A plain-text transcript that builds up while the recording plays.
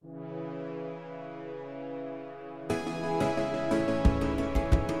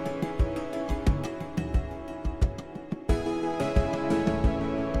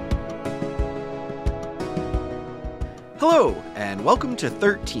Hello, and welcome to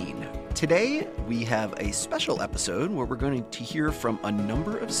 13. Today, we have a special episode where we're going to hear from a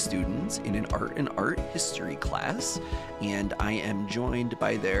number of students in an art and art history class, and I am joined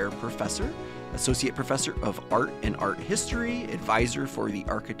by their professor, Associate Professor of Art and Art History, Advisor for the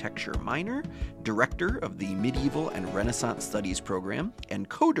Architecture minor, Director of the Medieval and Renaissance Studies program, and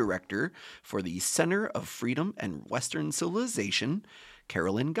Co-Director for the Center of Freedom and Western Civilization,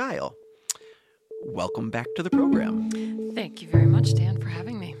 Carolyn Guile. Welcome back to the program. Thank you very much, Dan, for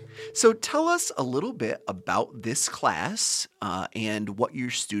having me. So tell us a little bit about this class and what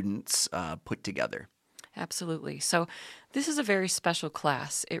your students put together. Absolutely. So this is a very special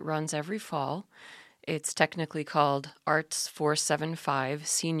class. It runs every fall. It's technically called Arts 475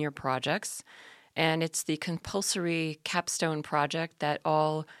 Senior Projects, and it's the compulsory capstone project that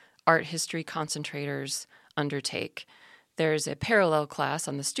all art history concentrators undertake. There's a parallel class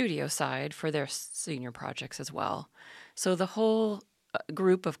on the studio side for their senior projects as well. So the whole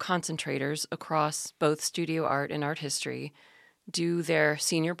group of concentrators across both studio art and art history do their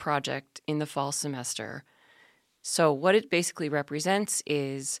senior project in the fall semester. So what it basically represents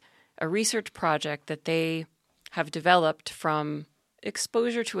is a research project that they have developed from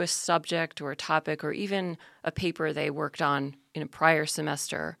exposure to a subject or a topic or even a paper they worked on in a prior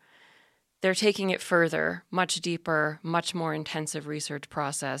semester. They're taking it further, much deeper, much more intensive research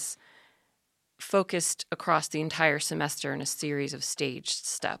process, focused across the entire semester in a series of staged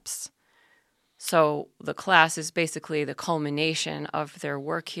steps. So the class is basically the culmination of their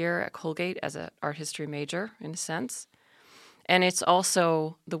work here at Colgate as an art history major, in a sense. And it's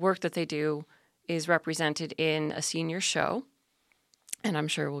also the work that they do is represented in a senior show, and I'm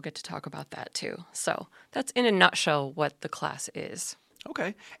sure we'll get to talk about that too. So that's in a nutshell what the class is.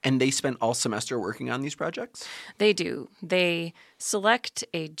 Okay. And they spent all semester working on these projects? They do. They select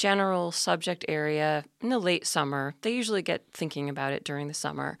a general subject area in the late summer. They usually get thinking about it during the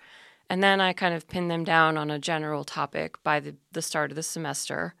summer. And then I kind of pin them down on a general topic by the start of the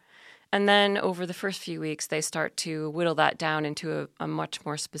semester. And then over the first few weeks, they start to whittle that down into a much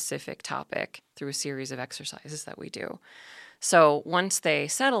more specific topic through a series of exercises that we do. So once they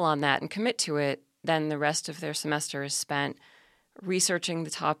settle on that and commit to it, then the rest of their semester is spent researching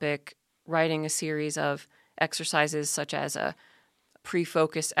the topic, writing a series of exercises such as a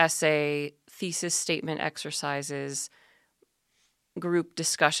pre-focus essay, thesis statement exercises, group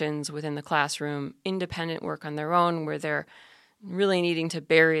discussions within the classroom, independent work on their own where they're really needing to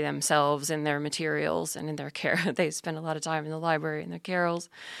bury themselves in their materials and in their care. They spend a lot of time in the library in their carrels.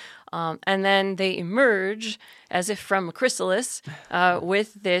 And then they emerge, as if from a chrysalis,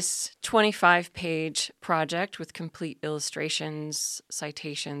 with this 25-page project with complete illustrations,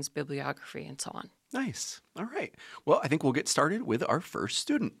 citations, bibliography, and so on. Nice. All right. Well, I think we'll get started with our first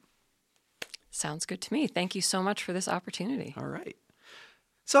student. Sounds good to me. Thank you so much for this opportunity. All right.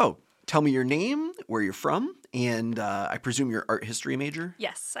 So tell me your name, where you're from, and I presume you're art history major?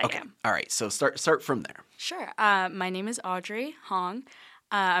 Yes, I am. All right. So start from there. Sure. My name is Audrey Hong.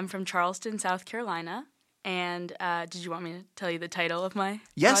 I'm from Charleston, South Carolina. And did you want me to tell you the title of my project?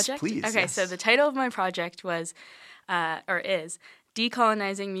 Yes, please. Okay, yes. So the title of my project was, is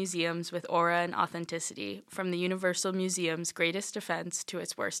Decolonizing Museums with Aura and Authenticity, from the Universal Museum's Greatest Defense to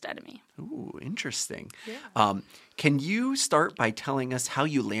Its Worst Enemy. Ooh, interesting. Yeah. Can you start by telling us how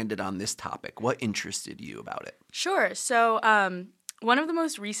you landed on this topic? What interested you about it? Sure. So one of the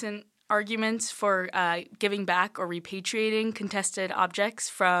most recent arguments for giving back or repatriating contested objects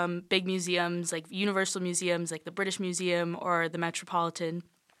from big museums like Universal Museums, like the British Museum or the Metropolitan,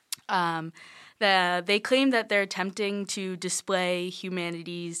 they claim that they're attempting to display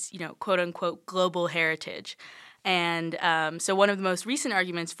humanity's, quote-unquote, global heritage. And so one of the most recent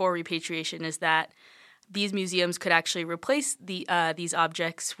arguments for repatriation is that these museums could actually replace these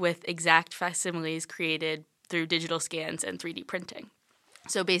objects with exact facsimiles created through digital scans and 3D printing.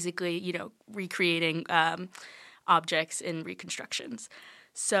 So basically, recreating objects in reconstructions.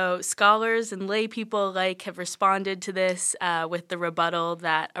 So scholars and lay people alike have responded to this with the rebuttal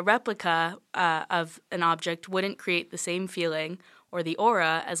that a replica of an object wouldn't create the same feeling or the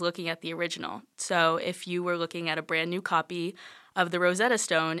aura as looking at the original. So if you were looking at a brand new copy of the Rosetta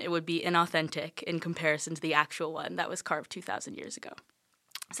Stone, it would be inauthentic in comparison to the actual one that was carved 2,000 years ago.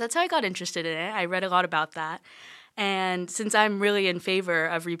 So that's how I got interested in it. I read a lot about that. And since I'm really in favor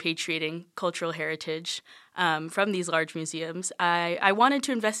of repatriating cultural heritage from these large museums, I wanted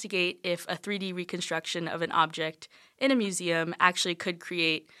to investigate if a 3D reconstruction of an object in a museum actually could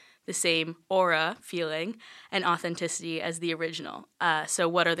create the same aura, feeling, and authenticity as the original. So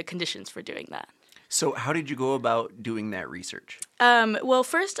what are the conditions for doing that? So how did you go about doing that research? Well,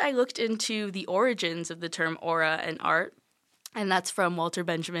 first I looked into the origins of the term aura and art, and that's from Walter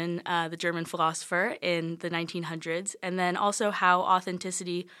Benjamin, the German philosopher, in the 1900s, and then also how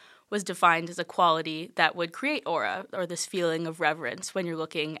authenticity was defined as a quality that would create aura, or this feeling of reverence when you're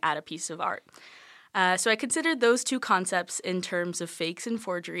looking at a piece of art. So I considered those two concepts in terms of fakes and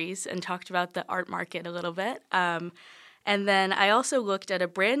forgeries and talked about the art market a little bit. And then I also looked at a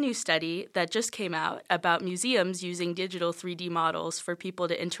brand new study that just came out about museums using digital 3D models for people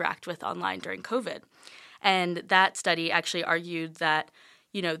to interact with online during COVID. And that study actually argued that,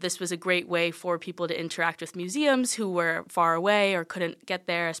 this was a great way for people to interact with museums who were far away or couldn't get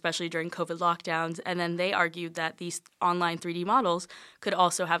there, especially during COVID lockdowns. And then they argued that these online 3D models could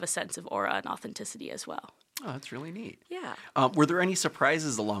also have a sense of aura and authenticity as well. Oh, that's really neat. Yeah. Were there any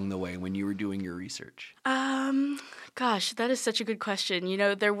surprises along the way when you were doing your research? Gosh, that is such a good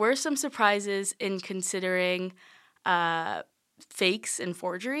question. There were some surprises in considering fakes and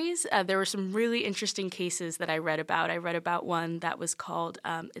forgeries. There were some really interesting cases that I read about. I read about one that was called,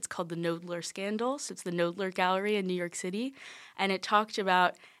 it's called the Knoedler Scandal. So it's the Knoedler Gallery in New York City. And it talked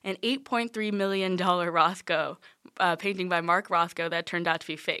about an $8.3 million Rothko painting by Mark Rothko that turned out to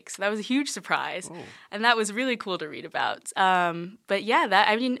be fake. So that was a huge surprise. Oh. And that was really cool to read about. But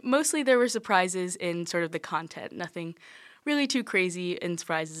yeah, mostly there were surprises in sort of the content, nothing really too crazy and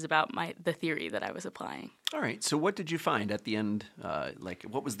surprises about the theory that I was applying. All right. So what did you find at the end?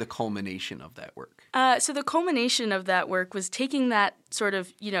 What was the culmination of that work? So the culmination of that work was taking that sort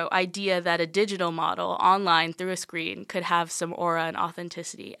of, idea that a digital model online through a screen could have some aura and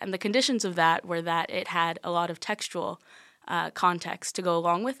authenticity. And the conditions of that were that it had a lot of textual context to go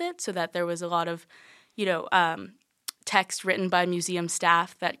along with it, so that there was a lot of, text written by museum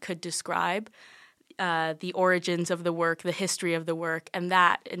staff that could describe the origins of the work, the history of the work, and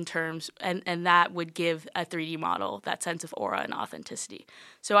that and that would give a 3D model that sense of aura and authenticity.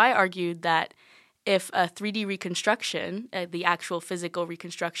 So I argued that if a 3D reconstruction, the actual physical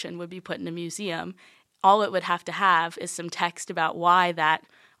reconstruction, would be put in a museum, all it would have to have is some text about why that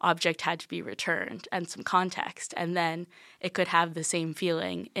object had to be returned and some context, and then it could have the same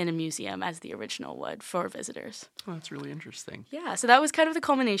feeling in a museum as the original would for visitors. Oh, that's really interesting. Yeah, so that was kind of the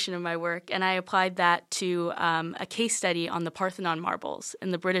culmination of my work, and I applied that to a case study on the Parthenon marbles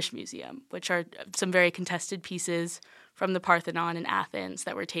in the British Museum, which are some very contested pieces from the Parthenon in Athens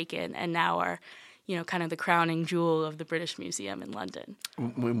that were taken and now are kind of the crowning jewel of the British Museum in London.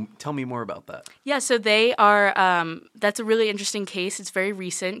 Tell me more about that. Yeah, so they are, that's a really interesting case. It's very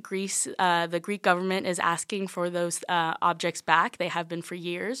recent. Greece, the Greek government is asking for those objects back. They have been for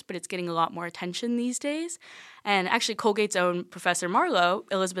years, but it's getting a lot more attention these days. And actually, Colgate's own Professor Marlowe,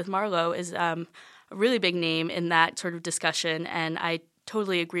 Elizabeth Marlowe, is a really big name in that sort of discussion, and I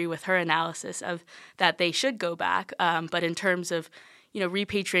totally agree with her analysis of that they should go back. But in terms of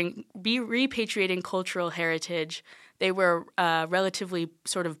repatriating cultural heritage, they were relatively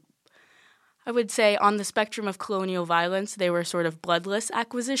sort of, I would say, on the spectrum of colonial violence, they were sort of bloodless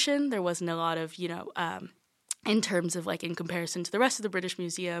acquisition. There wasn't a lot of, in terms of in comparison to the rest of the British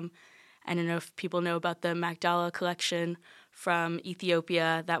Museum. I don't know if people know about the Magdala collection from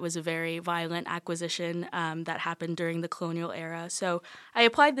Ethiopia. That was a very violent acquisition that happened during the colonial era. So I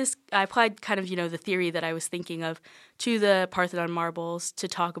applied kind of, the theory that I was thinking of to the Parthenon marbles to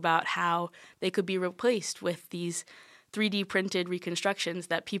talk about how they could be replaced with these 3D printed reconstructions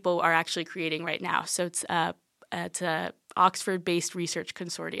that people are actually creating right now. So it's a Oxford-based research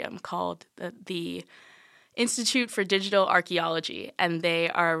consortium called the Institute for Digital Archaeology, and they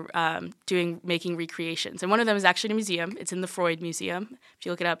are making recreations. And one of them is actually in a museum. It's in the Freud Museum. If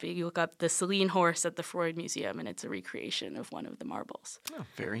you look it up, you look up the Celine horse at the Freud Museum, and it's a recreation of one of the marbles. Oh,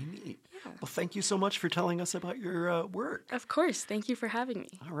 very neat. Yeah. Well, thank you so much for telling us about your work. Of course. Thank you for having me.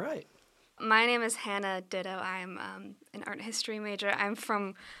 All right. My name is Hannah Ditto. I'm an art history major. I'm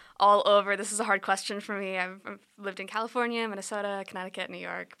from all over. This is a hard question for me. I've lived in California, Minnesota, Connecticut, New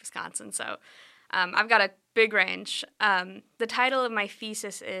York, Wisconsin, so I've got a big range. The title of my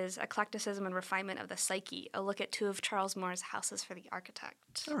thesis is Eclecticism and Refinement of the Psyche, a look at two of Charles Moore's houses for the architect.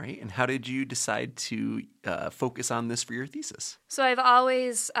 All right. And how did you decide to focus on this for your thesis? So I've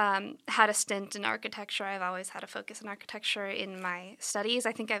always had a stint in architecture. I've always had a focus in architecture in my studies.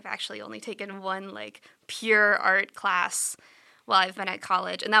 I think I've actually only taken one pure art class while I've been at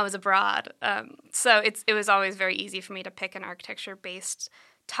college, and that was abroad. So it was always very easy for me to pick an architecture-based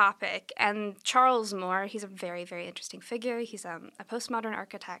topic. And Charles Moore, he's a very, very interesting figure. He's a postmodern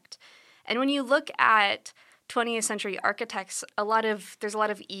architect. And when you look at 20th century architects, there's a lot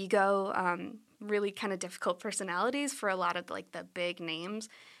of ego, really kind of difficult personalities for a lot of like the big names.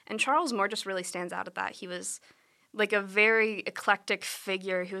 And Charles Moore just really stands out at that. He was like a very eclectic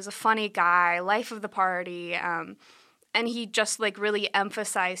figure. He was a funny guy, life of the party, and he just like really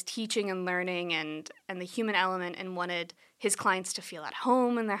emphasized teaching and learning and the human element, and wanted his clients to feel at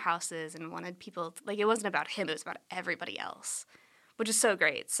home in their houses, and wanted people like, it wasn't about him, it was about everybody else, which is so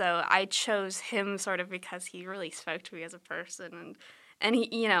great. So I chose him sort of because he really spoke to me as a person, and he,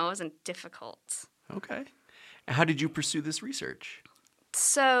 you know, it wasn't difficult. Okay. How did you pursue this research?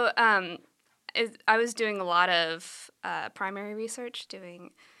 So I was doing a lot of primary research,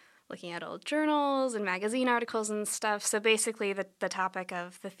 looking at old journals and magazine articles and stuff. So basically the topic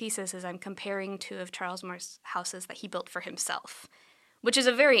of the thesis is I'm comparing two of Charles Moore's houses that he built for himself, which is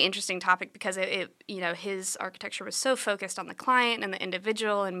a very interesting topic because it you know, his architecture was so focused on the client and the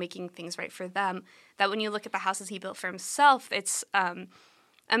individual and making things right for them that when you look at the houses he built for himself, it's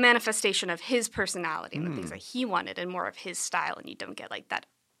a manifestation of his personality and the things that he wanted and more of his style, and you don't get like that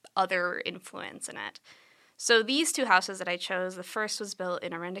other influence in it. So these two houses that I chose, the first was built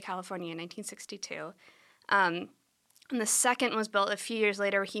in Orinda, California in 1962. And the second was built a few years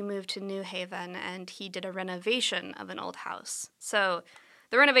later. He moved to New Haven and he did a renovation of an old house. So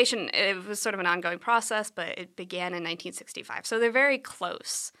the renovation, it was sort of an ongoing process, but it began in 1965. So they're very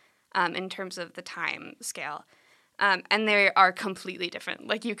close in terms of the time scale. And they are completely different.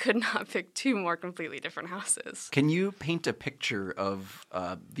 Like, you could not pick two more completely different houses. Can you paint a picture of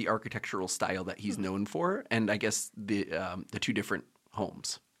the architectural style that he's known for, and I guess the two different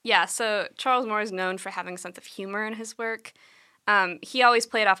homes? Yeah, so Charles Moore is known for having a sense of humor in his work. He always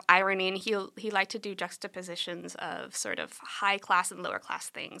played off irony, and he liked to do juxtapositions of sort of high-class and lower-class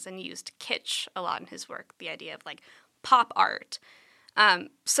things, and used kitsch a lot in his work, the idea of, like, pop art.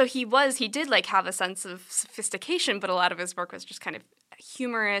 So he did like have a sense of sophistication, but a lot of his work was just kind of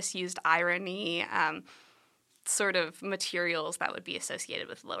humorous, used irony, sort of materials that would be associated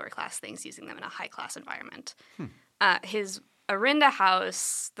with lower class things, using them in a high class environment. His Orinda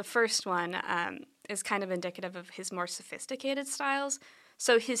house, the first one, is kind of indicative of his more sophisticated styles.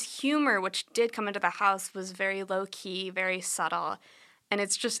 So his humor, which did come into the house, was very low key, very subtle. And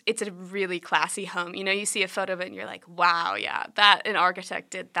it's a really classy home. You know, you see a photo of it and you're like, wow, yeah, that an architect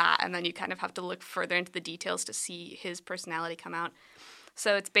did that. And then you kind of have to look further into the details to see his personality come out.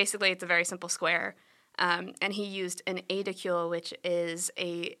 So it's a very simple square. And he used an aedicule, which is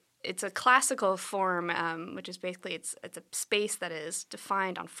it's a classical form, which is basically it's a space that is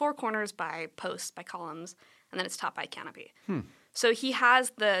defined on four corners by posts, by columns, and then it's topped by canopy. So he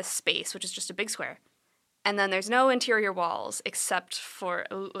has the space, which is just a big square. And then there's no interior walls except for,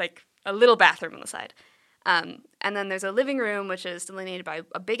 like, a little bathroom on the side. And then there's a living room, which is delineated by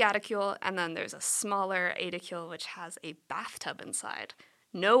a big aedicule, and then there's a smaller aedicule, which has a bathtub inside.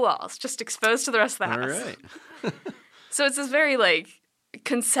 No walls, just exposed to the rest of the house. All right. So it's this very, like,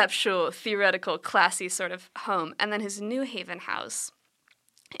 conceptual, theoretical, classy sort of home. And then his New Haven house,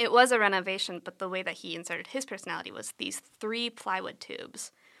 it was a renovation, but the way that he inserted his personality was these 3 plywood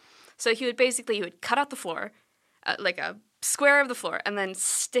tubes. So he would cut out the floor, like a square of the floor, and then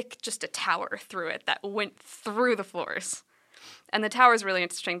stick just a tower through it that went through the floors. And the tower is really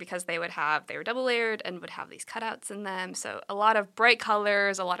interesting because they were double layered and would have these cutouts in them. So a lot of bright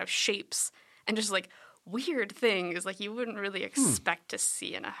colors, a lot of shapes, and just like weird things like you wouldn't really expect to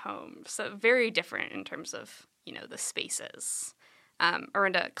see in a home. So very different in terms of, you know, the spaces.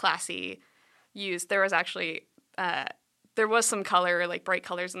 Orinda, classy, used. There was actually... there was some color, like bright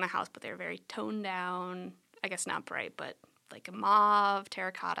colors in the house, but they were very toned down. I guess not bright, but like a mauve,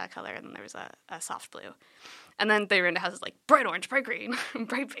 terracotta color, and then there was a soft blue. And then the Orinda house is like bright orange, bright green,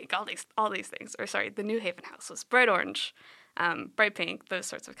 bright pink, all these things. Or sorry, the New Haven house was bright orange, bright pink, those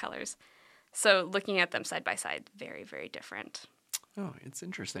sorts of colors. So looking at them side by side, very, very different. Oh, it's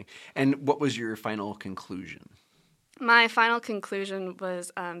interesting. And what was your final conclusion? My final conclusion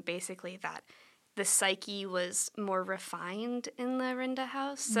was basically that the psyche was more refined in the Orinda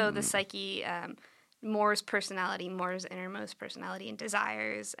house. So the psyche, Moore's personality, Moore's innermost personality and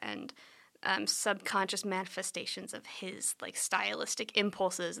desires and subconscious manifestations of his like stylistic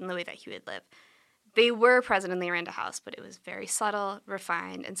impulses and the way that he would live. They were present in the Orinda house, but it was very subtle,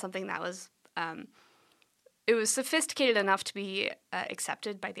 refined, and something that was it was sophisticated enough to be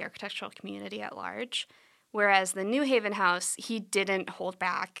accepted by the architectural community at large. Whereas the New Haven house, he didn't hold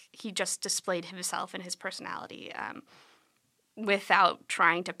back. He just displayed himself and his personality without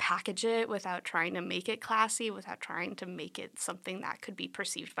trying to package it, without trying to make it classy, without trying to make it something that could be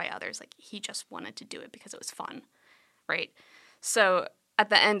perceived by others. Like, he just wanted to do it because it was fun, right? So at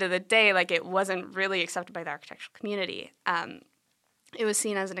the end of the day, like, it wasn't really accepted by the architectural community. It was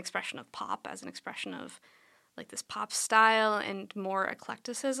seen as an expression of pop, as an expression of like this pop style and more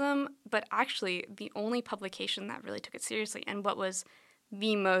eclecticism. But actually, the only publication that really took it seriously, and what was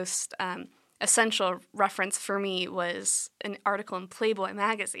the most essential reference for me, was an article in Playboy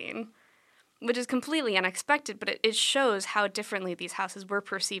magazine, which is completely unexpected, but it shows how differently these houses were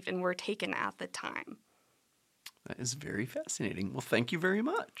perceived and were taken at the time. That is very fascinating. Well, thank you very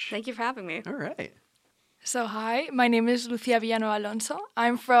much. Thank you for having me. All right. So hi, my name is Lucia Villano Alonso.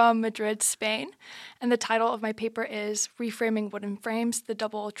 I'm from Madrid, Spain, and the title of my paper is Reframing Wooden Frames, the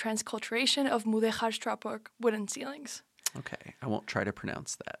Double Transculturation of Mudéjar Strapwork Wooden Ceilings. Okay, I won't try to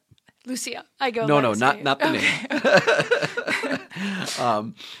pronounce that. Lucia, I go. No, not the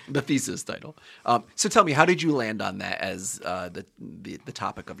name. The thesis title. So tell me, how did you land on that as the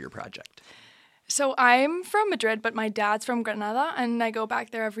topic of your project? So I'm from Madrid, but my dad's from Granada, and I go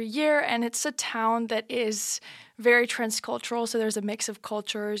back there every year, and it's a town that is very transcultural, so there's a mix of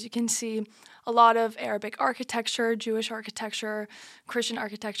cultures. You can see a lot of Arabic architecture, Jewish architecture, Christian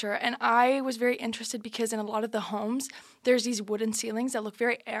architecture, and I was very interested because in a lot of the homes, there's these wooden ceilings that look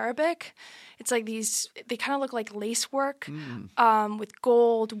very Arabic. It's like they kind of look like lacework with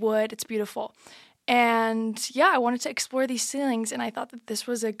gold, wood. It's beautiful. And yeah, I wanted to explore these ceilings, and I thought that this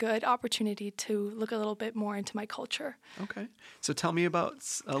was a good opportunity to look a little bit more into my culture. Okay. So tell me a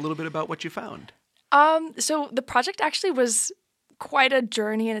little bit about what you found. So the project actually was quite a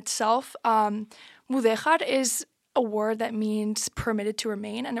journey in itself. Mudéjar is a word that means permitted to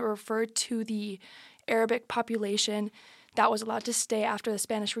remain, and it referred to the Arabic population that was allowed to stay after the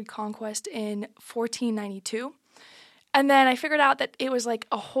Spanish reconquest in 1492. And then I figured out that it was like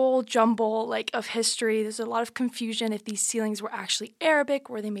a whole jumble like of history. There's a lot of confusion if these ceilings were actually Arabic,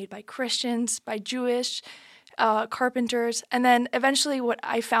 were they made by Christians, by Jewish carpenters. And then eventually what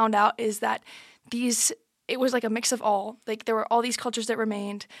I found out is that it was like a mix of all. Like there were all these cultures that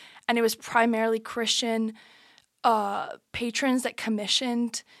remained, and it was primarily Christian patrons that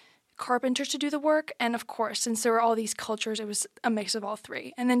commissioned carpenters to do the work. And of course, since there were all these cultures, it was a mix of all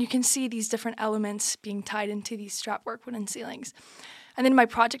three. And then you can see these different elements being tied into these strapwork wooden ceilings. And then my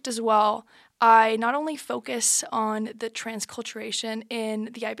project as well, I not only focus on the transculturation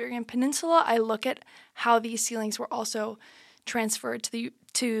in the Iberian Peninsula, I look at how these ceilings were also transferred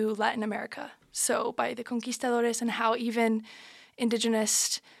to Latin America. So by the conquistadores, and how even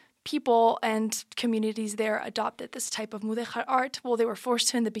indigenous people and communities there adopted this type of mudéjar art. Well, they were forced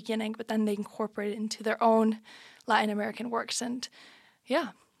to in the beginning, but then they incorporated it into their own Latin American works. And yeah.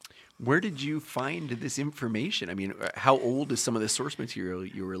 Where did you find this information? I mean, how old is some of the source material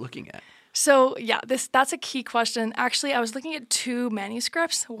you were looking at? So yeah, that's a key question. Actually, I was looking at two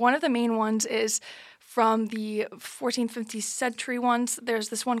manuscripts. One of the main ones is from the 14th century ones. There's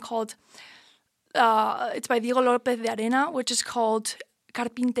this one called, it's by Diego López de Arena, which is called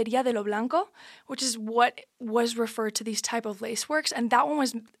Carpintería de lo Blanco, which is what was referred to these type of laceworks. And that one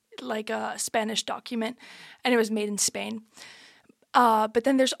was like a Spanish document, and it was made in Spain. But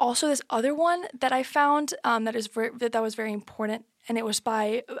then there's also this other one that I found that was very important, and it was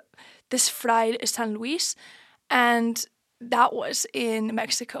by this Fray San Luis, and that was in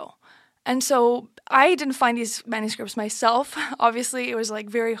Mexico. And so I didn't find these manuscripts myself. Obviously, it was like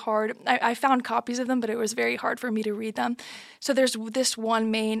very hard. I found copies of them, but it was very hard for me to read them. So there's this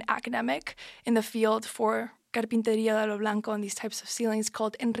one main academic in the field for Carpintería de lo Blanco and these types of ceilings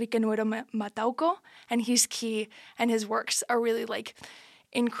called Enrique Nuero Matauco, and he's key, and his works are really like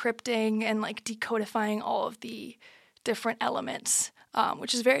encrypting and like decodifying all of the different elements,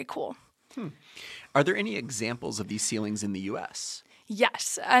 which is very cool. Are there any examples of these ceilings in the U.S.?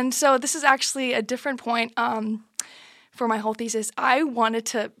 Yes. And so this is actually a different point for my whole thesis. I wanted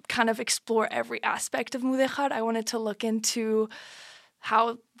to kind of explore every aspect of mudéjar. I wanted to look into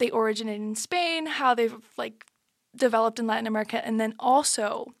how they originated in Spain, how they've like developed in Latin America, and then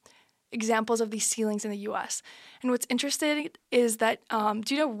also examples of these ceilings in the U.S. And what's interesting is that,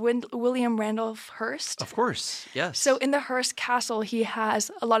 do you know William Randolph Hearst? Of course, yes. So in the Hearst Castle, he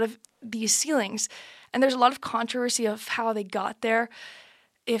has a lot of these ceilings. And there's a lot of controversy of how they got there,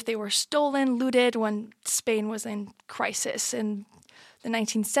 if they were stolen, looted when Spain was in crisis in the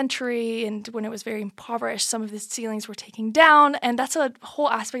 19th century, and when it was very impoverished, some of the ceilings were taken down. And that's a whole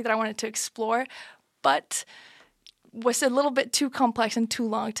aspect that I wanted to explore, but was a little bit too complex and too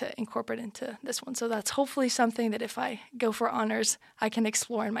long to incorporate into this one. So that's hopefully something that if I go for honors, I can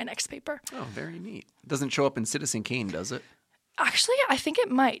explore in my next paper. Oh, very neat. It doesn't show up in Citizen Kane, does it? Actually, I think it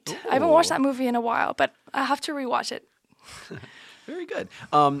might. Ooh. I haven't watched that movie in a while, but I have to rewatch it. Very good.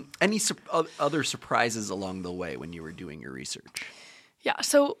 Any other surprises along the way when you were doing your research? Yeah,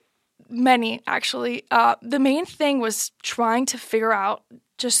 so many actually. The main thing was trying to figure out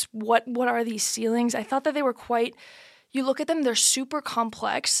just what are these ceilings. I thought that they were quite. You look at them; they're super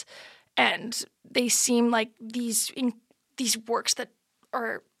complex, and they seem like these works that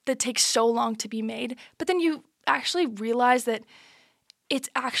take so long to be made. But then you actually realize that it's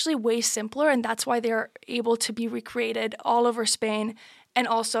actually way simpler, and that's why they're able to be recreated all over Spain and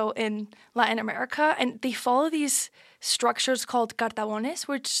also in Latin America. And they follow these structures called cartabones,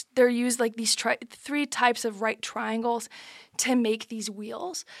 which they're used like these three types of right triangles to make these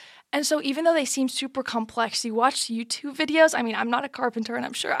wheels. And so even though they seem super complex, you watch YouTube videos. I mean, I'm not a carpenter, and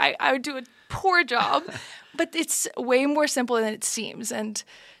I'm sure I would do a poor job, but it's way more simple than it seems. And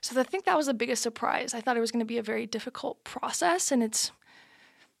so I think that was the biggest surprise. I thought it was going to be a very difficult process, and it's,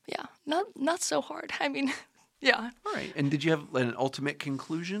 yeah, not so hard. I mean, yeah. All right. And did you have an ultimate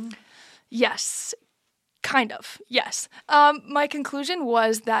conclusion? Yes, kind of, yes. My conclusion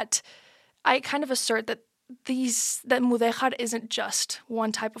was that I kind of assert that Mudéjar isn't just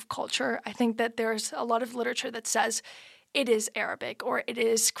one type of culture. I think that there's a lot of literature that says it is Arabic or it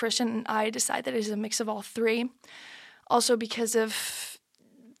is Christian, and I decide that it is a mix of all three. Also because of,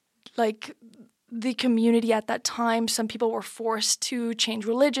 like, the community at that time, some people were forced to change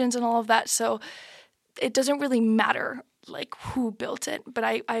religions and all of that, so it doesn't really matter, like, who built it, but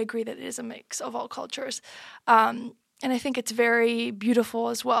I agree that it is a mix of all cultures. And I think it's very beautiful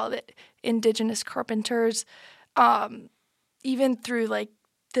as well that indigenous carpenters, even through like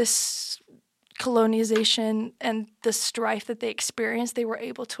this colonization and the strife that they experienced, they were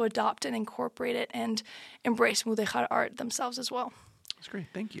able to adopt and incorporate it and embrace Mudéjar art themselves as well. That's great.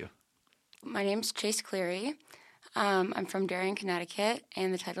 Thank you. My name's Chase Cleary. I'm from Darien, Connecticut,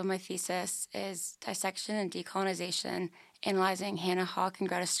 and the title of my thesis is Dissection and Decolonization, Analyzing Hannah Hawk and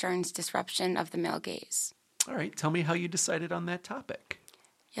Greta Stern's Disruption of the Male Gaze. All right. Tell me how you decided on that topic.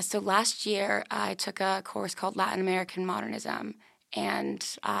 Yeah, so last year I took a course called Latin American Modernism, and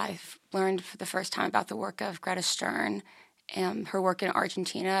I've learned for the first time about the work of Greta Stern and her work in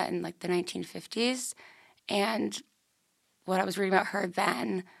Argentina in like the 1950s. And what I was reading about her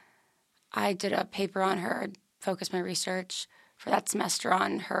then, I did a paper on her, focused my research for that semester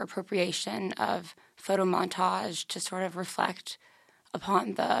on her appropriation of photo montage to sort of reflect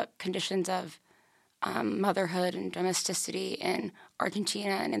upon the conditions of motherhood and domesticity in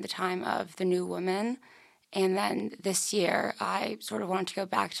Argentina and in the time of the New Woman. And then this year, I sort of wanted to go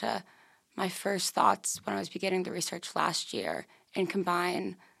back to my first thoughts when I was beginning the research last year and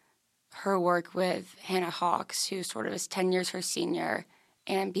combine her work with Hannah Hawks, who sort of is 10 years her senior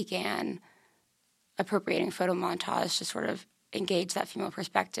and began appropriating photo montage to sort of engage that female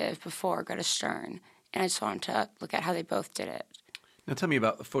perspective before Greta Stern. And I just wanted to look at how they both did it. Now tell me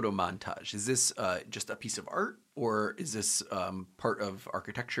about the photo montage. Is this just a piece of art, or is this part of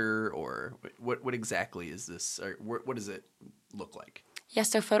architecture, or what exactly is this? Or what does it look like? Yeah,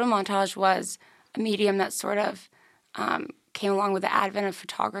 so photo montage was a medium that sort of came along with the advent of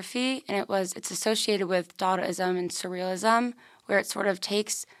photography, and it's associated with Dadaism and Surrealism, where it sort of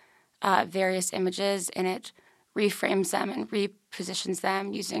takes various images and it reframes them and repositions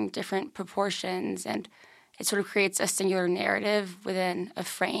them using different proportions, and it sort of creates a singular narrative within a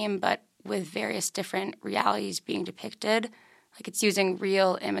frame, but with various different realities being depicted. Like it's using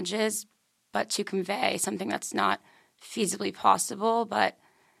real images, but to convey something that's not feasibly possible. But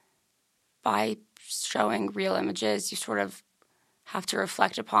by showing real images, you sort of have to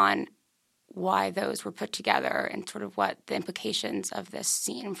reflect upon why those were put together and sort of what the implications of this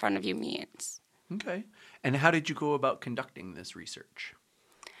scene in front of you means. Okay. And how did you go about conducting this research?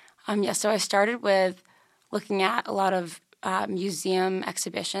 So I started with looking at a lot of museum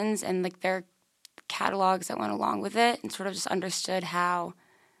exhibitions and like their catalogs that went along with it, and sort of just understood how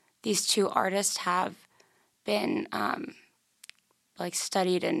these two artists have been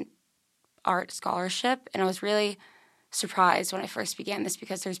studied in art scholarship. And I was really surprised when I first began this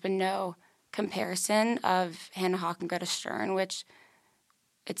because there's been no comparison of Hannah Hawk and Greta Stern, which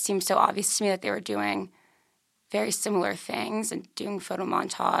it seems so obvious to me that they were doing very similar things and doing photo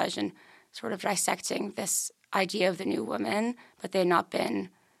montage and sort of dissecting this idea of the New Woman, but they had not been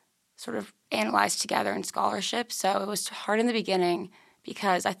sort of analyzed together in scholarship. So it was hard in the beginning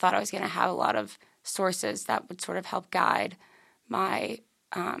because I thought I was going to have a lot of sources that would sort of help guide my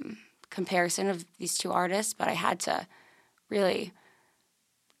comparison of these two artists, but I had to really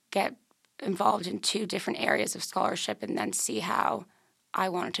get involved in two different areas of scholarship and then see how I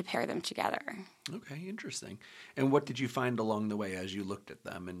wanted to pair them together. Okay, interesting. And what did you find along the way as you looked at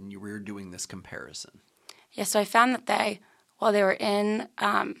them and you were doing this comparison? Yeah, so I found that while they were in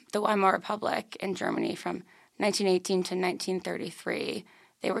the Weimar Republic in Germany from 1918 to 1933,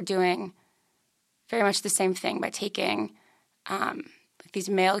 they were doing very much the same thing by taking these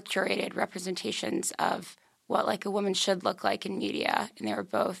male-curated representations of what like a woman should look like in media, and they were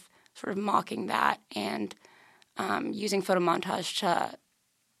both sort of mocking that and using photo montage to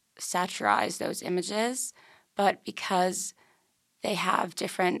satirize those images. But because they have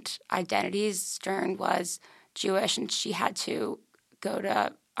different identities, Stern was Jewish, and she had to go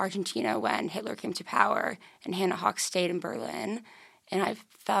to Argentina when Hitler came to power, and Hannah Hawk stayed in Berlin. And I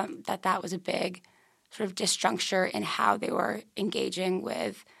found that that was a big sort of disjuncture in how they were engaging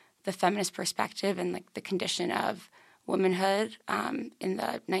with the feminist perspective and like the condition of womanhood in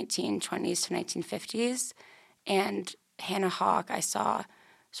the 1920s to 1950s. And Hannah Hawk, I saw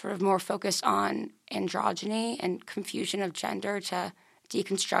sort of more focused on androgyny and confusion of gender to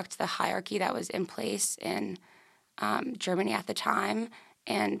deconstruct the hierarchy that was in place in Germany at the time.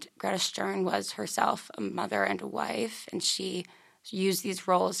 And Greta Stern was herself a mother and a wife, and she used these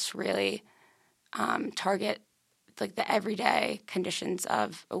roles to really target like the everyday conditions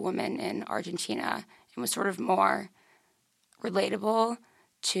of a woman in Argentina, and was sort of more relatable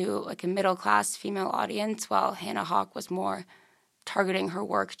to like a middle-class female audience, while Hannah Hawk was more targeting her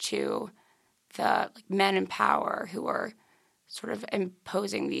work to the like men in power who were sort of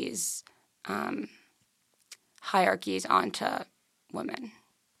imposing these hierarchies onto women.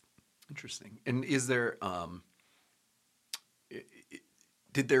 Interesting. And is there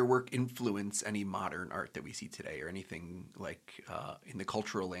did their work influence any modern art that we see today, or anything like in the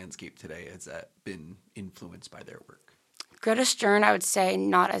cultural landscape today? Has that been influenced by their work? Greta Stern, I would say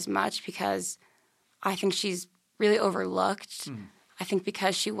not as much, because I think she's really overlooked. I think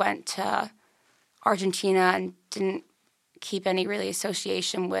because she went to Argentina and didn't keep any really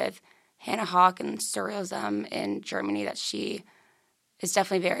association with Hannah Hawk and surrealism in Germany, that she is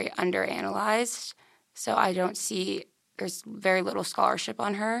definitely very underanalyzed. So I don't see, there's very little scholarship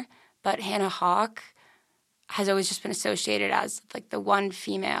on her. But Hannah Hawk has always just been associated as like the one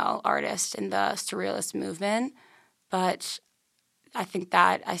female artist in the surrealist movement. But I think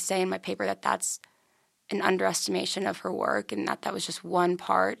that I say in my paper that that's an underestimation of her work, and that was just one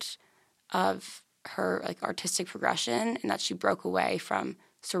part of her like artistic progression, and that she broke away from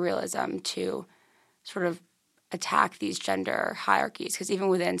surrealism to sort of attack these gender hierarchies. Because even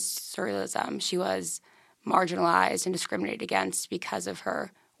within surrealism, she was marginalized and discriminated against because of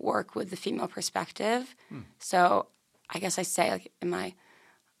her work with the female perspective. So I guess I say like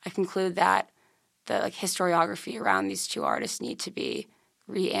I conclude that the like historiography around these two artists need to be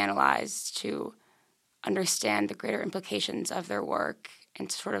reanalyzed to understand the greater implications of their work, and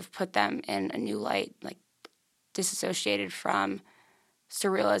to sort of put them in a new light, like disassociated from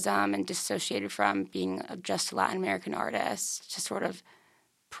surrealism and disassociated from being just a Latin American artist, to sort of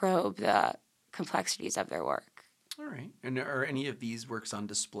probe the complexities of their work. All right. And are any of these works on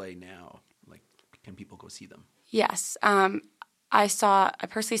display now? Like, can people go see them? Yes. I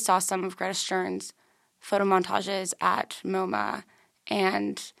personally saw some of Greta Stern's photo montages at MoMA,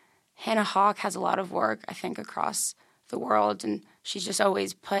 and Hannah Hawk has a lot of work, I think, across the world, and she's just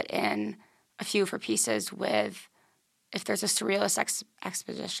always put in a few of her pieces with, if there's a surrealist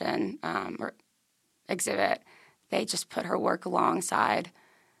exposition or exhibit, they just put her work alongside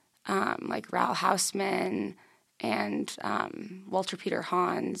like Raoul Hausmann and Walter Peter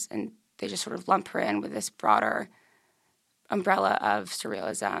Hans, and they just sort of lump her in with this broader umbrella of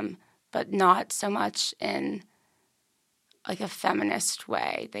surrealism, but not so much in like a feminist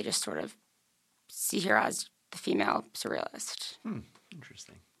way. They just sort of see her as the female surrealist.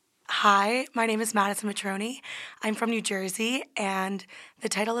 Interesting. Hi, my name is Madison Matroni. I'm from New Jersey, and the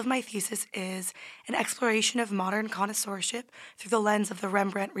title of my thesis is An Exploration of Modern Connoisseurship Through the Lens of the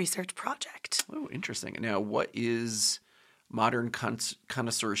Rembrandt Research Project. Oh, interesting. Now, what is modern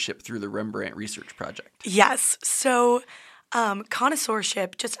connoisseurship through the Rembrandt Research Project? Yes, so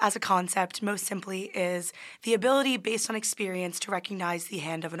connoisseurship, just as a concept, most simply is the ability based on experience to recognize the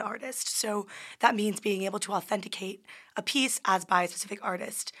hand of an artist. So that means being able to authenticate a piece as by a specific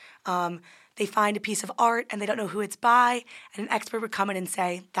artist. They find a piece of art and they don't know who it's by, and an expert would come in and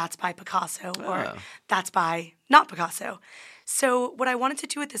say, that's by Picasso, or that's by not Picasso. So what I wanted to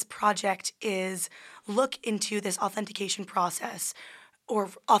do with this project is look into this authentication process, or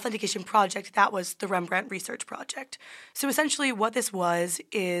authentication project that was the Rembrandt Research Project. So essentially what this was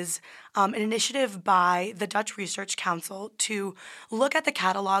is an initiative by the Dutch Research Council to look at the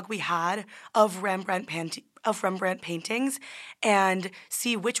catalog we had of Rembrandt paintings and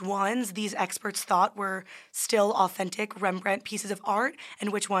see which ones these experts thought were still authentic Rembrandt pieces of art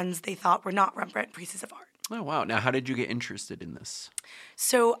and which ones they thought were not Rembrandt pieces of art. Oh, wow. Now, how did you get interested in this?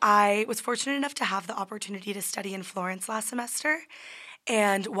 So I was fortunate enough to have the opportunity to study in Florence last semester.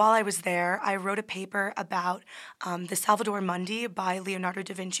 And while I was there, I wrote a paper about the Salvator Mundi by Leonardo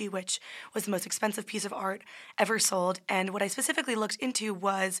da Vinci, which was the most expensive piece of art ever sold. And what I specifically looked into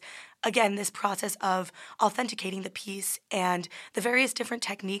was, again, this process of authenticating the piece and the various different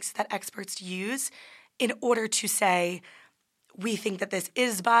techniques that experts use in order to say, we think that this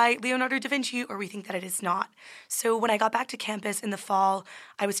is by Leonardo da Vinci or we think that it is not. So when I got back to campus in the fall,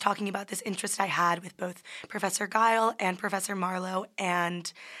 I was talking about this interest I had with both Professor Guile and Professor Marlowe,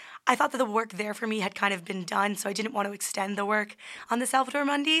 and I thought that the work there for me had kind of been done, so I didn't want to extend the work on the Salvator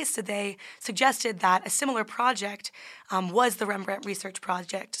Mundi, so they suggested that a similar project was the Rembrandt Research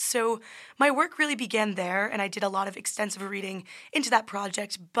Project. So my work really began there, and I did a lot of extensive reading into that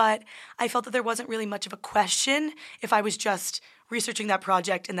project, but I felt that there wasn't really much of a question if I was just researching that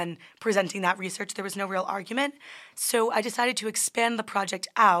project and then presenting that research. There was no real argument. So I decided to expand the project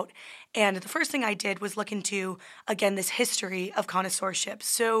out. And the first thing I did was look into, again, this history of connoisseurship.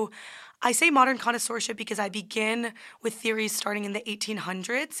 So I say modern connoisseurship because I begin with theories starting in the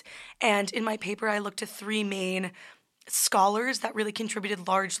 1800s. And in my paper, I looked at three main scholars that really contributed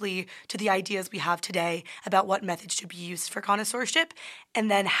largely to the ideas we have today about what methods should be used for connoisseurship,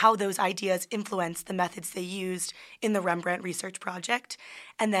 and then how those ideas influence the methods they used in the Rembrandt Research Project.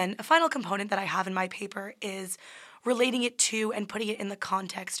 And then a final component that I have in my paper is relating it to and putting it in the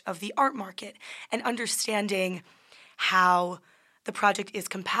context of the art market and understanding how the project is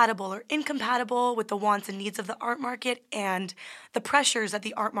compatible or incompatible with the wants and needs of the art market and the pressures that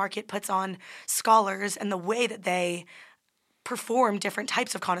the art market puts on scholars and the way that they perform different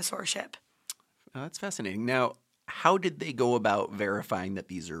types of connoisseurship. Oh, that's fascinating. Now, how did they go about verifying that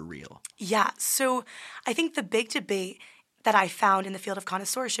these are real? Yeah, so I think the big debate that I found in the field of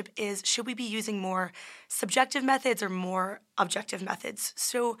connoisseurship is, should we be using more subjective methods or more objective methods?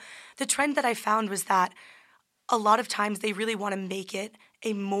 So the trend that I found was that a lot of times they really want to make it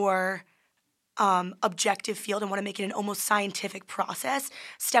a more objective field and want to make it an almost scientific process,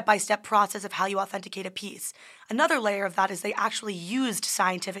 step-by-step process of how you authenticate a piece. Another layer of that is they actually used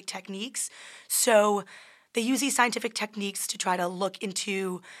scientific techniques. So they use these scientific techniques to try to look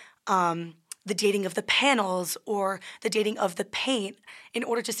into the dating of the panels or the dating of the paint in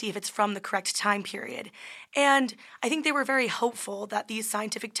order to see if it's from the correct time period. And I think they were very hopeful that these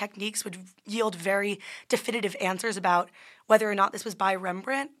scientific techniques would yield very definitive answers about whether or not this was by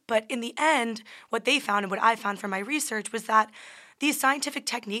Rembrandt. But in the end, what they found and what I found from my research was that these scientific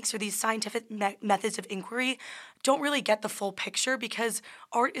techniques or these scientific methods of inquiry don't really get the full picture because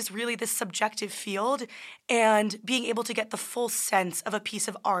art is really this subjective field, and being able to get the full sense of a piece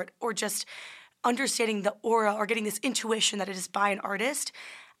of art or just understanding the aura or getting this intuition that it is by an artist,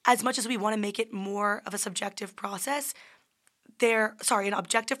 as much as we want to make it more of a subjective process, an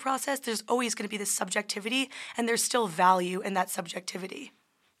objective process, there's always going to be this subjectivity, and there's still value in that subjectivity.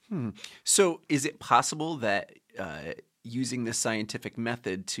 So is it possible that using this scientific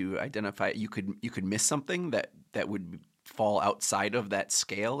method to identify it, you could miss something that would fall outside of that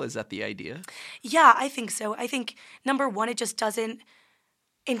scale? Is that the idea? Yeah, I think so. I think, number one, it just doesn't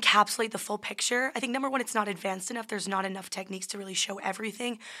encapsulate the full picture. I think, number one, it's not advanced enough. There's not enough techniques to really show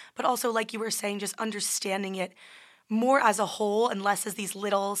everything. But also, like you were saying, just understanding it more as a whole and less as these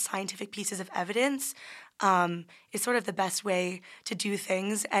little scientific pieces of evidence is sort of the best way to do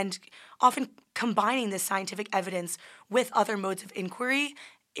things. And often combining this scientific evidence with other modes of inquiry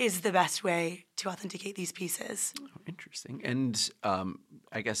is the best way to authenticate these pieces. Oh, interesting. And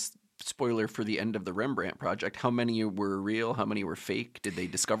I guess, spoiler for the end of the Rembrandt project, how many were real? How many were fake? Did they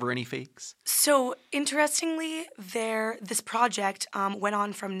discover any fakes? So interestingly, this project went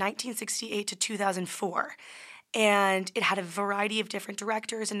on from 1968 to 2004. And it had a variety of different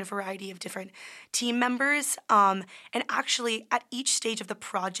directors and a variety of different team members. And actually, at each stage of the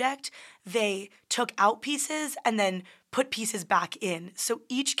project, they took out pieces and then put pieces back in. So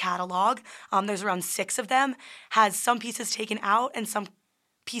each catalog, there's around 6 of them, has some pieces taken out and some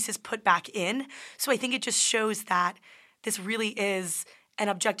pieces put back in. So I think it just shows that this really is an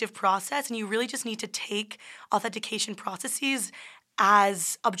objective process, and you really just need to take authentication processes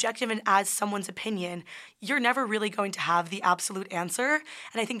as objective and as someone's opinion. You're never really going to have the absolute answer.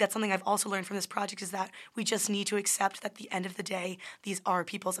 And I think that's something I've also learned from this project, is that we just need to accept that at the end of the day, these are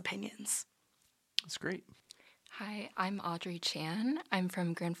people's opinions. That's great. Hi, I'm Audrey Chan. I'm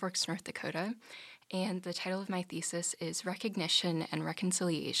from Grand Forks, North Dakota. And the title of my thesis is Recognition and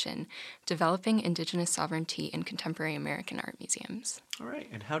Reconciliation, Developing Indigenous Sovereignty in Contemporary American Art Museums. All right.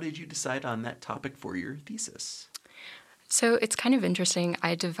 And how did you decide on that topic for your thesis? So it's kind of interesting.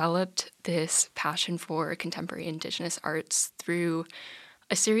 I developed this passion for contemporary Indigenous arts through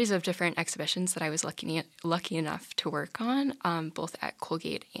a series of different exhibitions that I was lucky enough to work on, both at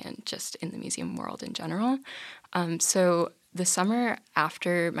Colgate and just in the museum world in general. So the summer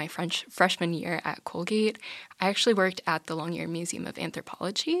after my freshman year at Colgate, I actually worked at the Longyear Museum of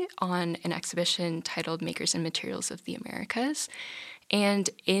Anthropology on an exhibition titled Makers and Materials of the Americas. And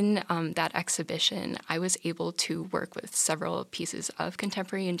in that exhibition, I was able to work with several pieces of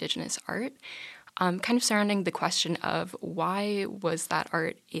contemporary Indigenous art, kind of surrounding the question of why was that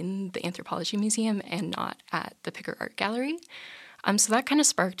art in the Anthropology Museum and not at the Picker Art Gallery. So that kind of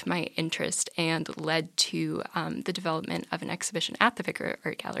sparked my interest and led to the development of an exhibition at the Picker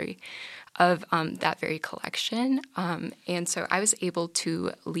Art Gallery of that very collection. And so I was able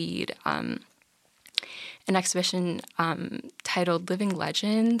to lead an exhibition titled Living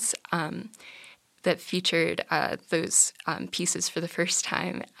Legends that featured those pieces for the first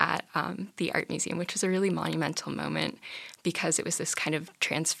time at the Art Museum, which was a really monumental moment because it was this kind of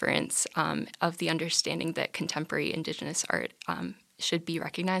transference of the understanding that contemporary Indigenous art should be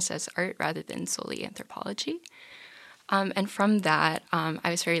recognized as art rather than solely anthropology. And from that,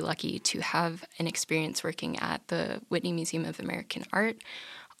 I was very lucky to have an experience working at the Whitney Museum of American Art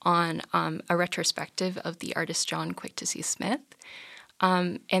on a retrospective of the artist John Quick-to-See Smith.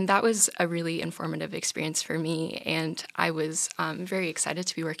 And that was a really informative experience for me, and I was very excited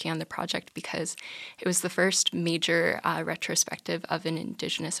to be working on the project because it was the first major retrospective of an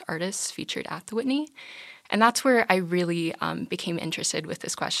Indigenous artist featured at the Whitney. And that's where I really became interested with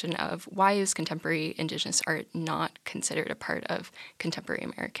this question of why is contemporary Indigenous art not considered a part of contemporary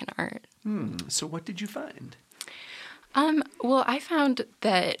American art? So what did you find? Well, I found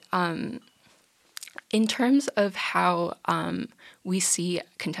that in terms of how we see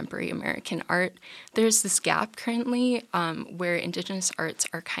contemporary American art, there's this gap currently where Indigenous arts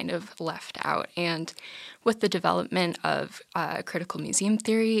are kind of left out. And with the development of critical museum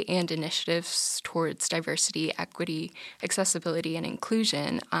theory and initiatives towards diversity, equity, accessibility, and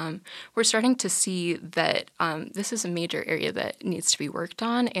inclusion, we're starting to see that this is a major area that needs to be worked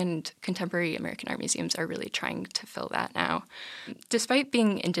on, and contemporary American art museums are really trying to fill that now. Despite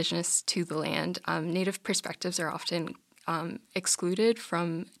being Indigenous to the land, Native perspectives are often excluded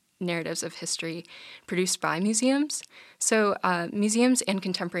from narratives of history produced by museums. So museums and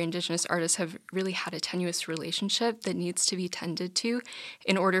contemporary Indigenous artists have really had a tenuous relationship that needs to be tended to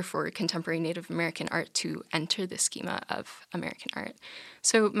in order for contemporary Native American art to enter the schema of American art.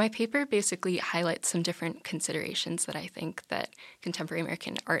 So my paper basically highlights some different considerations that I think that contemporary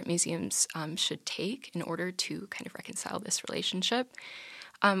American art museums should take in order to kind of reconcile this relationship.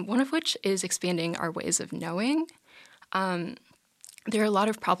 One of which is expanding our ways of knowing. There are a lot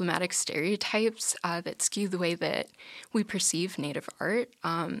of problematic stereotypes that skew the way that we perceive Native art,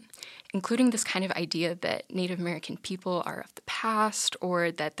 including this kind of idea that Native American people are of the past or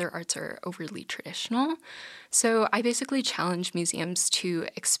that their arts are overly traditional. So I basically challenge museums to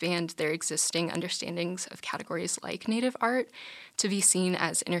expand their existing understandings of categories like Native art to be seen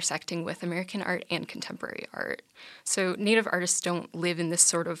as intersecting with American art and contemporary art. So Native artists don't live in this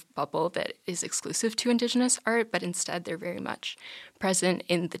sort of bubble that is exclusive to Indigenous art, but instead they're very much present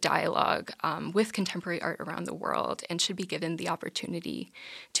in the dialogue with contemporary art around the world and should be given the opportunity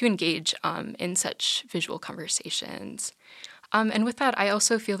to engage in such visual conversations. And with that, I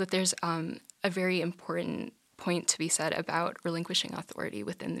also feel that there's a very important point to be said about relinquishing authority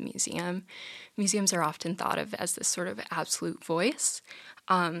within the museum. Museums are often thought of as this sort of absolute voice,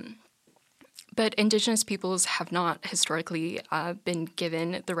 but Indigenous peoples have not historically been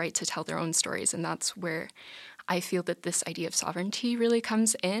given the right to tell their own stories, and that's where I feel that this idea of sovereignty really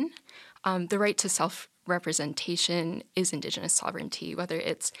comes in. The right to self-representation is Indigenous sovereignty, whether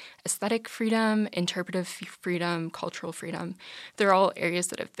it's aesthetic freedom, interpretive freedom, cultural freedom. They're all areas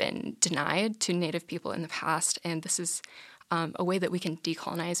that have been denied to Native people in the past, and this is a way that we can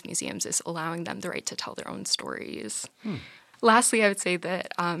decolonize museums, is allowing them the right to tell their own stories. Lastly, I would say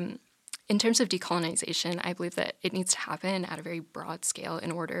that in terms of decolonization, I believe that it needs to happen at a very broad scale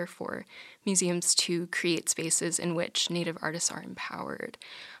in order for museums to create spaces in which Native artists are empowered.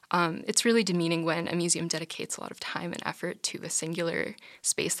 It's really demeaning when a museum dedicates a lot of time and effort to a singular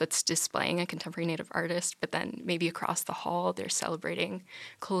space that's displaying a contemporary Native artist, but then maybe across the hall they're celebrating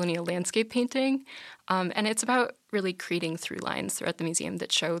colonial landscape painting. And it's about really creating through lines throughout the museum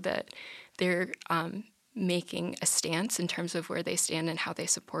that show that they're making a stance in terms of where they stand and how they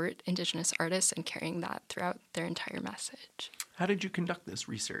support Indigenous artists and carrying that throughout their entire message. How did you conduct this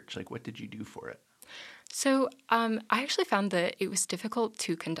research? Like, what did you do for it? So I actually found that it was difficult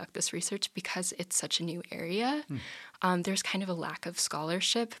to conduct this research because it's such a new area. There's kind of a lack of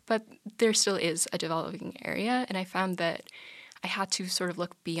scholarship, but there still is a developing area. And I found that I had to sort of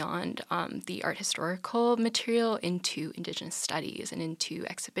look beyond the art historical material into Indigenous studies and into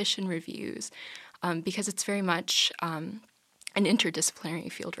exhibition reviews because it's very much an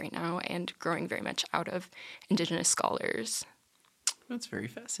interdisciplinary field right now and growing very much out of Indigenous scholars. That's very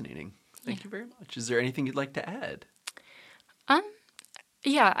fascinating. Thank you very much. Is there anything you'd like to add?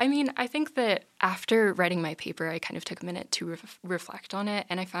 Yeah, I mean, I think that after writing my paper, I kind of took a minute to reflect on it,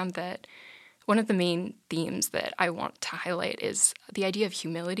 and I found that one of the main themes that I want to highlight is the idea of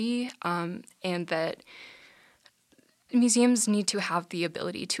humility, and that museums need to have the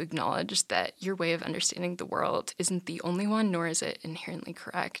ability to acknowledge that your way of understanding the world isn't the only one, nor is it inherently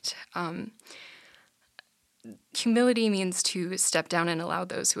correct. Humility means to step down and allow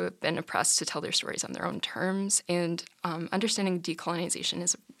those who have been oppressed to tell their stories on their own terms. And understanding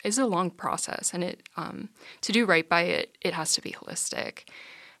decolonization is a long process, and to do right by it, it has to be holistic.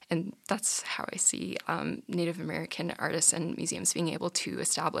 And that's how I see Native American artists and museums being able to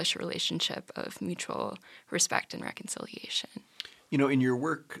establish a relationship of mutual respect and reconciliation. You know, in your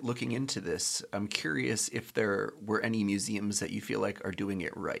work looking into this, I'm curious if there were any museums that you feel like are doing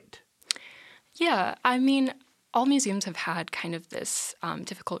it right. Yeah, I mean, all museums have had kind of this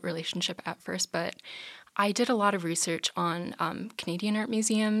difficult relationship at first, but I did a lot of research on Canadian art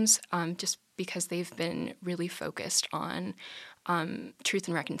museums just because they've been really focused on truth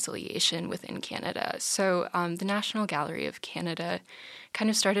and reconciliation within Canada. So the National Gallery of Canada kind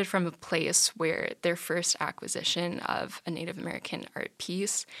of started from a place where their first acquisition of a Native American art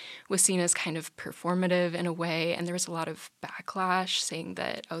piece was seen as kind of performative in a way, and there was a lot of backlash saying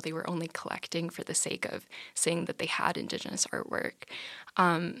that, oh, they were only collecting for the sake of saying that they had Indigenous artwork.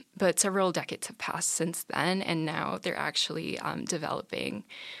 But several decades have passed since then, and now they're actually developing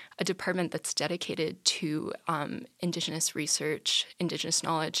a department that's dedicated to Indigenous research, Indigenous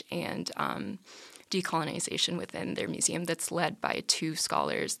knowledge, and decolonization within their museum that's led by two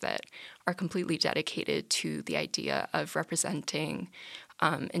scholars that are completely dedicated to the idea of representing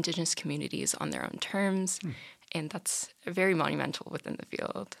Indigenous communities on their own terms. And that's very monumental within the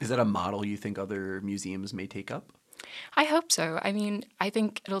field. Is that a model you think other museums may take up? I hope so. I mean, I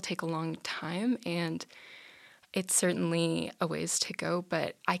think it'll take a long time, and it's certainly a ways to go,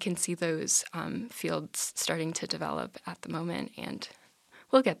 but I can see those fields starting to develop at the moment, and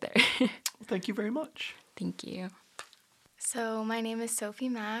we'll get there. Well, thank you very much. Thank you. So my name is Sophie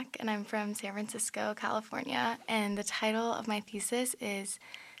Mack, and I'm from San Francisco, California, and the title of my thesis is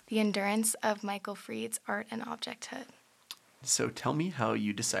The Endurance of Michael Fried's Art and Objecthood. So tell me how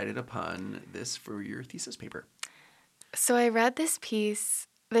you decided upon this for your thesis paper. So I read this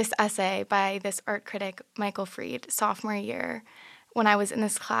essay by this art critic, Michael Fried, sophomore year, when I was in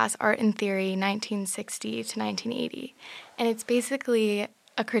this class, Art and Theory, 1960 to 1980. And it's basically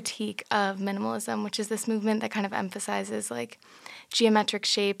a critique of minimalism, which is this movement that kind of emphasizes like geometric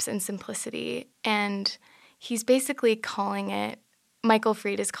shapes and simplicity. And he's basically Michael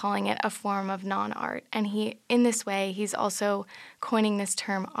Fried is calling it a form of non-art. And in this way, he's also coining this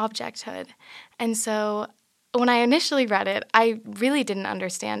term objecthood. And so when I initially read it, I really didn't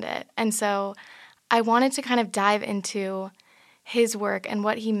understand it. And so I wanted to kind of dive into his work and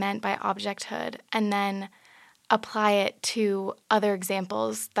what he meant by objecthood, and then apply it to other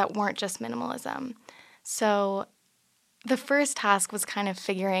examples that weren't just minimalism. So the first task was kind of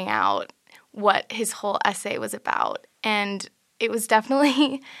figuring out what his whole essay was about. And it was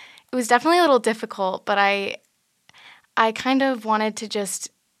definitely a little difficult, but I kind of wanted to just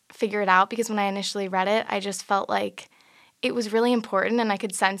figure it out because when I initially read it, I just felt like it was really important, and I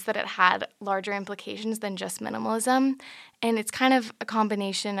could sense that it had larger implications than just minimalism. And it's kind of a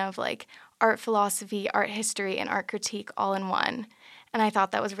combination of like art philosophy, art history, and art critique all in one. And I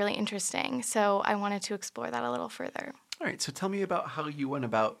thought that was really interesting. So I wanted to explore that a little further. All right, so tell me about how you went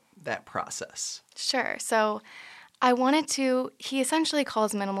about that process. Sure. So he essentially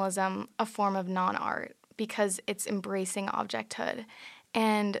calls minimalism a form of non-art because it's embracing objecthood.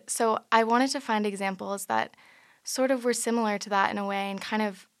 And so I wanted to find examples that sort of were similar to that in a way and kind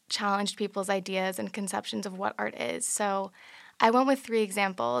of challenged people's ideas and conceptions of what art is. So I went with 3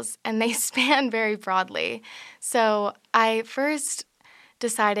 examples, and they span very broadly. So I first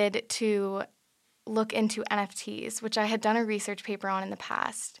decided to look into NFTs, which I had done a research paper on in the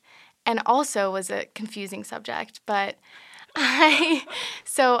past, and also was a confusing subject. But I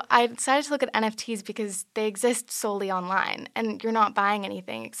decided to look at NFTs because they exist solely online, and you're not buying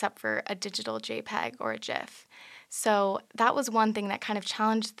anything except for a digital JPEG or a GIF. So that was one thing that kind of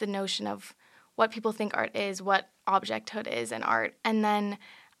challenged the notion of what people think art is, what objecthood is in art. And then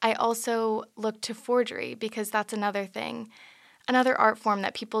I also looked to forgery because that's another thing, another art form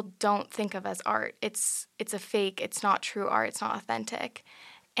that people don't think of as art. It's a fake, it's not true art, it's not authentic.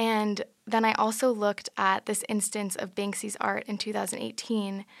 And then I also looked at this instance of Banksy's art in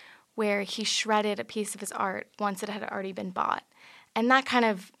 2018 where he shredded a piece of his art once it had already been bought. And that kind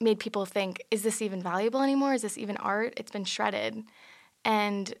of made people think, is this even valuable anymore? Is this even art? It's been shredded.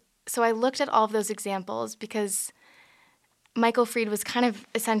 And so I looked at all of those examples because Michael Fried was kind of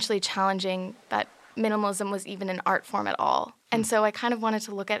essentially challenging that minimalism was even an art form at all. And so I kind of wanted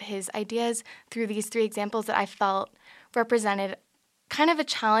to look at his ideas through these 3 examples that I felt represented kind of a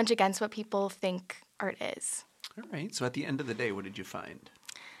challenge against what people think art is. All right. So at the end of the day, what did you find?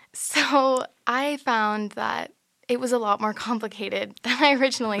 So I found that it was a lot more complicated than I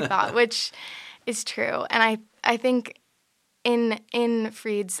originally thought, which is true. And I think in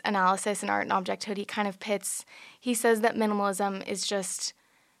Fried's analysis in Art and Objecthood, he kind of he says that minimalism is just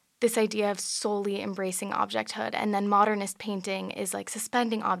this idea of solely embracing objecthood, and then modernist painting is like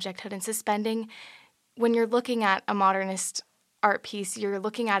suspending objecthood and suspending. When you're looking at a modernist art piece, you're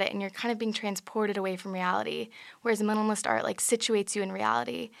looking at it and you're kind of being transported away from reality, whereas minimalist art like situates you in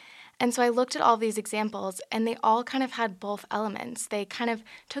reality. And so I looked at all these examples, and they all kind of had both elements. They kind of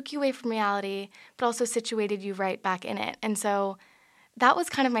took you away from reality, but also situated you right back in it. And so that was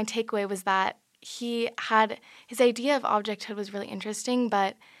kind of my takeaway, was that his idea of objecthood was really interesting,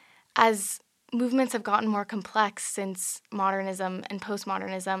 but as movements have gotten more complex since modernism and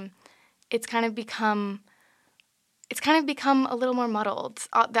postmodernism, it's kind of become a little more muddled.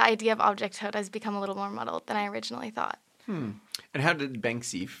 The idea of objecthood has become a little more muddled than I originally thought. And how did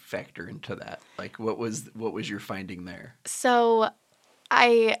Banksy factor into that? Like, what was your finding there? So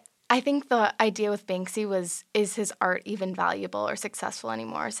I think the idea with Banksy was, is his art even valuable or successful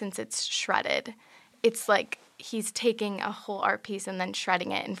anymore since it's shredded? It's like he's taking a whole art piece and then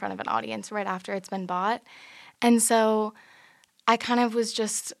shredding it in front of an audience right after it's been bought. And so I kind of was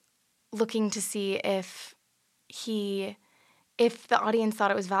just looking to see if the audience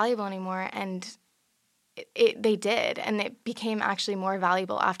thought it was valuable anymore, and they did, and it became actually more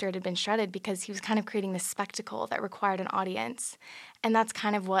valuable after it had been shredded because he was kind of creating this spectacle that required an audience. And that's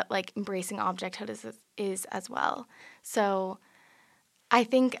kind of what like embracing objecthood is as well. So I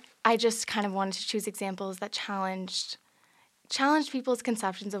think I just kind of wanted to choose examples that challenged people's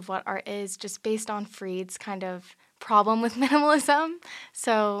conceptions of what art is, just based on Fried's kind of problem with minimalism.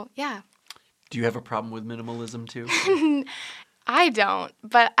 So yeah. Do you have a problem with minimalism too? I don't,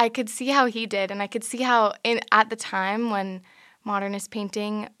 but I could see how he did, and I could see how at the time when modernist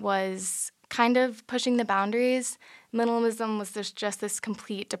painting was kind of pushing the boundaries, minimalism was just this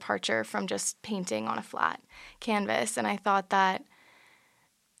complete departure from just painting on a flat canvas. And I thought that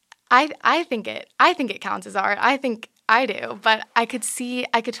I think it counts as art. I think I do, but I could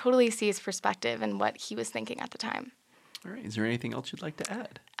totally see his perspective and what he was thinking at the time. All right. Is there anything else you'd like to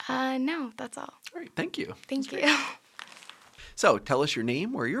add? No, that's all. All right. Thank you. Thank you. So tell us your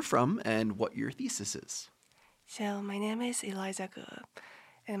name, where you're from, and what your thesis is. So my name is Eliza Ge,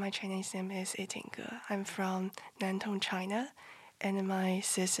 and my Chinese name is Yiting Ge. I'm from Nantong, China, and my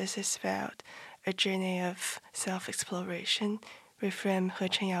thesis is about a journey of self-exploration reframe He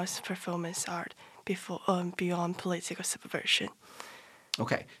Chenyao's performance art beyond political subversion.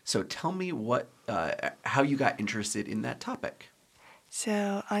 Okay, so tell me how you got interested in that topic.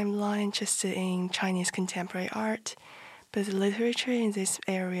 So I'm not interested in Chinese contemporary art, but the literature in this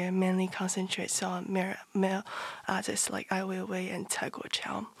area mainly concentrates on male artists like Ai Weiwei and Cai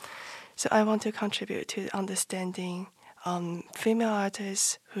Guoqiao. So I want to contribute to understanding female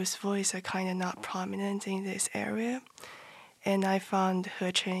artists whose voice are kind of not prominent in this area. And I found He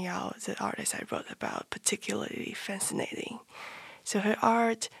Chenyao, the artist I wrote about, particularly fascinating. So her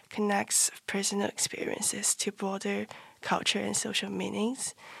art connects personal experiences to broader culture and social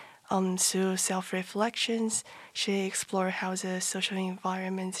meanings. Through self-reflections, she explored how the social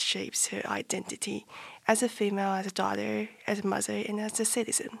environment shapes her identity as a female, as a daughter, as a mother, and as a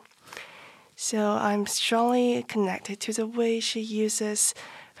citizen. So I'm strongly connected to the way she uses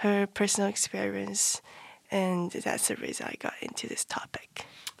her personal experience, and that's the reason I got into this topic.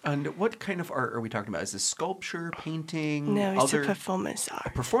 And what kind of art are we talking about? Is this sculpture, painting? No, it's a performance art. A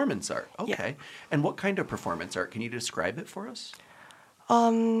performance art, okay. Yeah. And what kind of performance art? Can you describe it for us?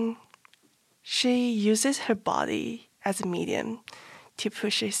 She uses her body as a medium to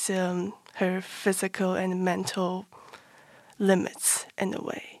push her physical and mental limits in a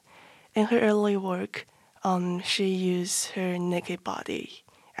way. In her early work, she used her naked body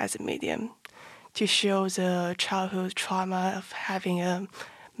as a medium to show the childhood trauma of having a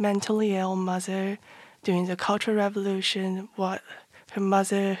mentally ill mother during the Cultural Revolution, what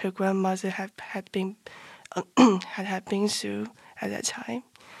her grandmother had been through at that time.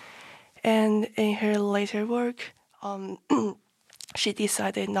 And in her later work, she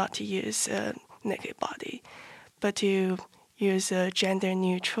decided not to use a naked body, but to use a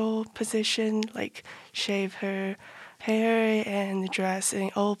gender-neutral position, like shave her hair and dress in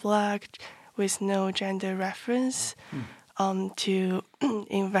all black with no gender reference, to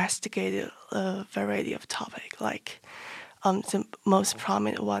investigate a variety of topics. Like the most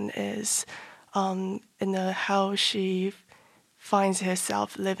prominent one is how she finds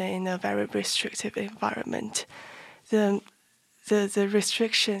herself living in a very restrictive environment. The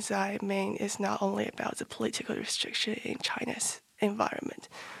restrictions I mean is not only about the political restriction in China's environment,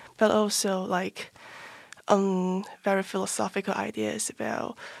 but also like very philosophical ideas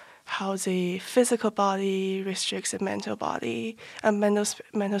about how the physical body restricts the mental body and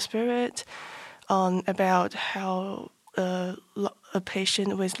mental spirit, about how a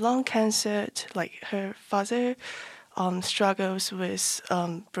patient with lung cancer, like her father, struggles with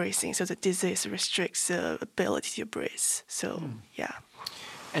breathing. So the disease restricts the ability to breathe. So, yeah.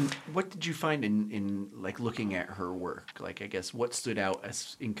 And what did you find in like looking at her work? Like, I guess, what stood out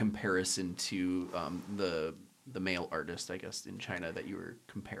as in comparison to the male artist, I guess, in China that you were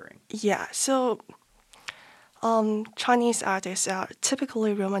comparing? Yeah, so Chinese artists are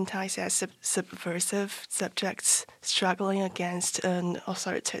typically romanticized as subversive subjects struggling against an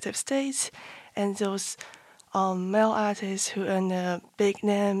authoritative state, and those male artists who earn a big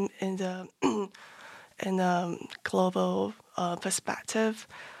name in the global perspective,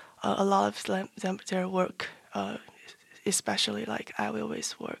 a lot of their work, especially like Ai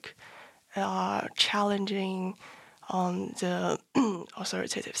Weiwei's work, are challenging the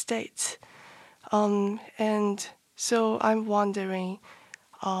authoritative states. And so I'm wondering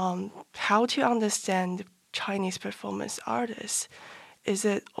how to understand Chinese performance artists. Is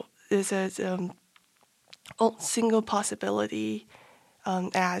it single possibility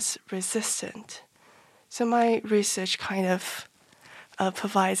as resistant? So my research kind of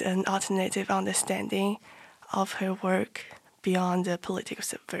provides an alternative understanding of her work beyond the political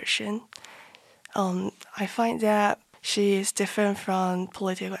subversion. I find that she is different from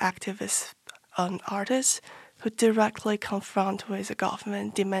political activist artists who directly confront with the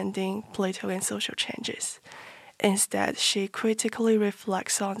government demanding political and social changes. Instead, she critically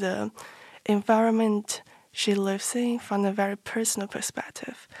reflects on the environment she lives in from a very personal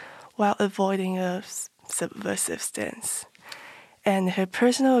perspective, while avoiding a subversive stance. And her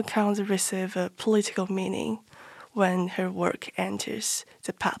personal accounts receive a political meaning when her work enters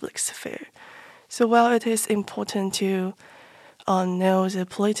the public sphere. So while it is important to know the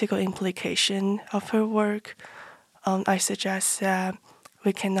political implication of her work, I suggest that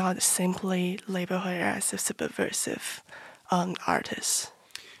we cannot simply label her as a subversive artist.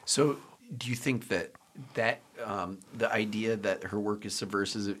 So do you think that the idea that her work is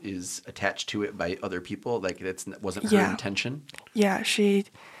subversive is attached to it by other people? Like that wasn't her intention? Yeah, she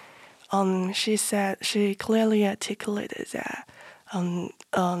said, she clearly articulated that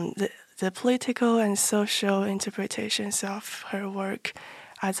the political and social interpretations of her work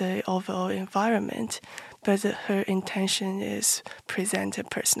as an overall environment, but her intention is present a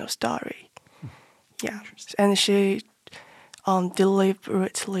personal story. Yeah, and she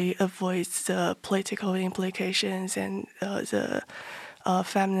deliberately avoids the political implications and the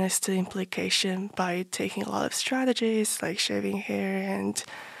feminist implication by taking a lot of strategies like shaving hair and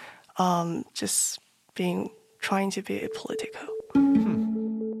just trying to be apolitical.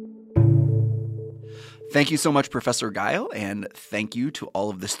 Thank you so much, Professor Guile, and thank you to all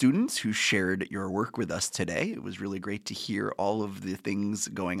of the students who shared your work with us today. It was really great to hear all of the things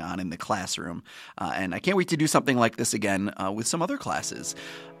going on in the classroom, and I can't wait to do something like this again with some other classes.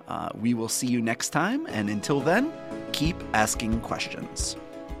 We will see you next time, and until then, keep asking questions.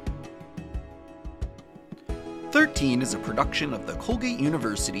 13 is a production of the Colgate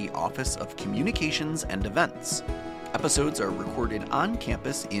University Office of Communications and Events. Episodes are recorded on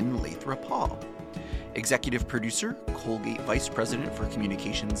campus in Lathrop Hall. Executive producer, Colgate Vice President for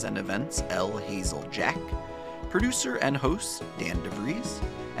Communications and Events, L. Hazel Jack. Producer and host, Dan DeVries.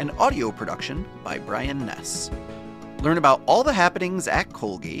 And audio production by Brian Ness. Learn about all the happenings at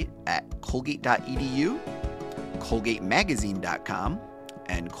Colgate at colgate.edu, colgatemagazine.com,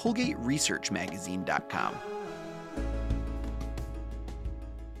 and colgateresearchmagazine.com.